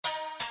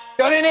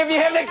Don't any of you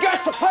have the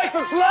guts to play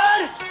for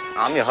blood?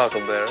 I'm your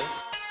huckleberry.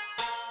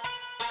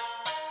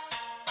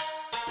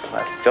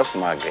 That's just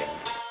my game.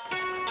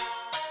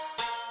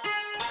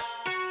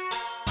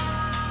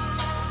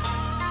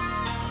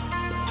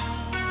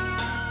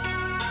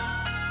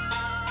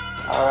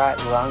 All right,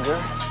 Lunger.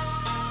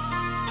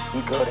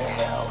 You go to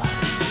hell.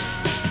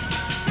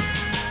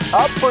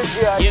 I'll put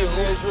you out You your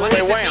misery. wanted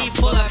to be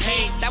full of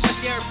hate. That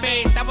was your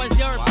fate. That was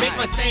your big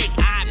mistake.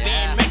 I've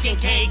been making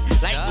cake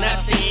like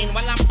nothing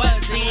while I'm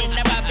buzzing.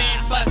 Never been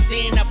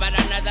fussing about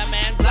another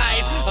man's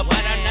life,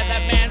 about another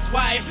man's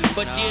wife.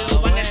 But you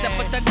wanted to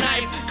put the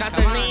knife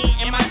constantly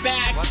in my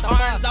back.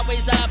 Arms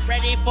always up,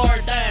 ready for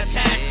the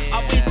attack.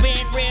 Always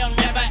been real,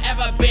 never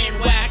ever been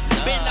whack.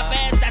 Been the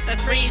best at the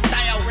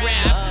freestyle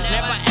rap.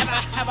 Never ever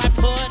have I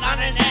put on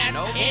an act.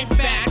 In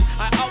fact,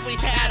 I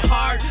always had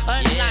heart,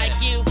 unlike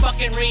you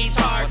fucking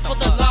retard. Pull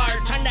the lard,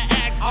 trying to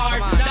act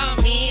hard.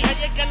 Dummy, how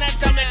you gonna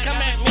try to come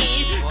at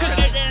me?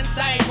 Crooked and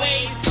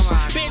sideways.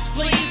 Bitch,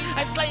 please,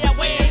 I slay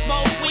away and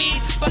smoke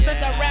weed.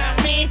 Busters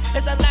around me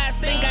is the last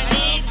thing I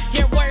need.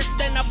 You're worse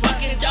than a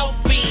fucking dope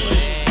fiend.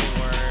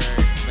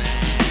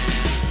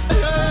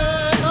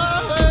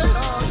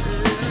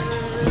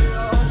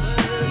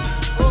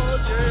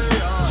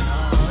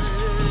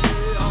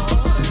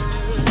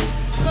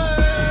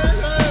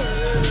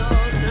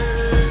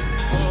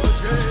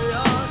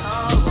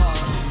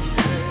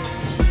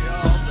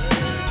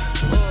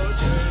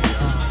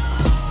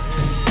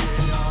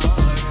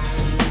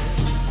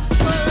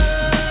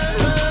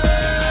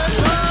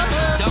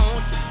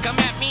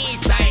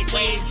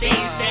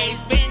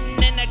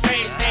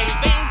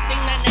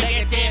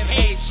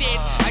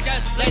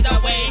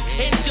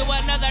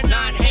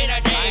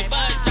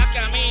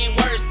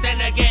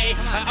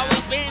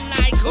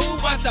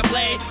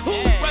 Who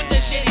runs the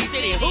shitty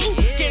city? Who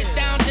gets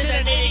down to the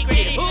nitty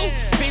gritty? Who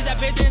pays the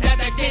pigeons at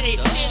the titty?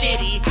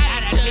 Shitty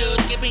attitude,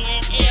 give me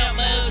an ill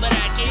mood, but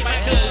I keep my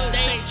cool.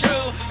 Stay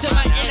true to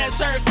my inner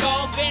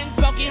circle. Been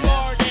smoking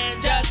more than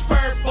just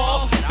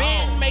purple.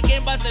 Been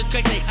making busters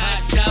quickly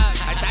hush up.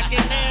 I thought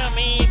you knew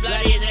me,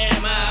 bloody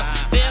them up.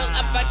 Fill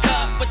up a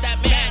cup with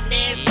that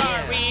madness.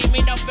 Sorry,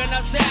 me don't feel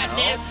no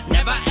sadness.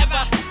 Never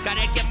ever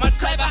gotta get more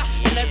clever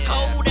in this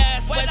cold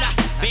ass weather.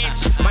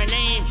 Bitch, my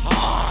name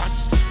haunts.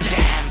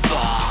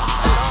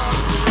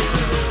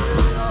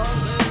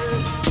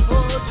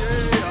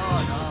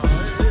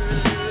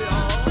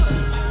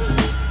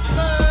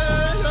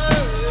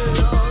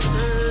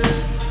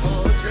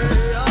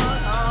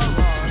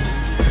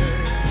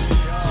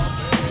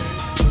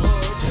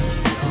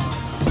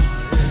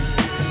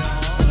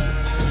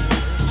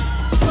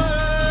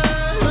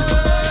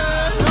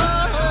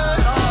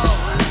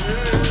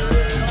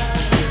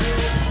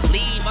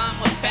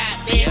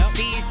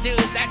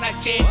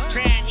 Chicks,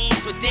 trannies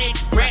with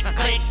dicks, wreck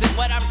clicks is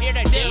what I'm here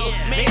to do.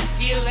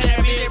 Misuse and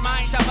abuse your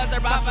mind to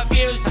buzzer off a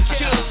fuse.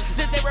 Choose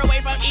to stay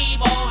away from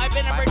evil. I've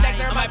been a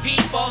protector of my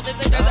people. This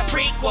is just a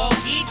prequel.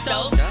 Heat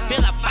those,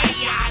 feel a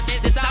fire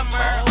this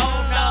summer.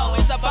 Oh no,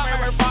 it's a bummer.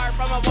 We're far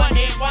from a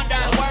one-hit wonder.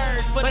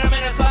 Words put them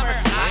in a summer.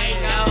 I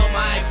know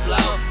my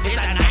flow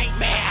is a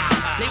nightmare.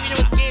 Leaving you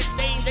with skin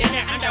stains in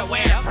their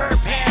underwear.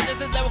 Prepare,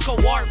 this is lyrical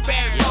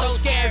warfare. So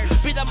scared,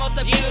 be the most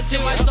of you to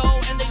my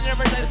soul and the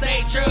universe and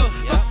stay true.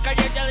 Fuck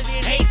your jealousy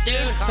and hate, dude.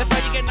 That's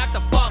why you get knocked the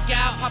fuck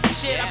out. Pop your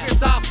shit off your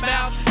soft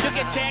mouth. You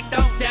can check,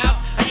 don't doubt.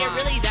 Are you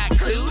really that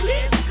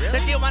clueless?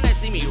 That you wanna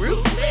see me root?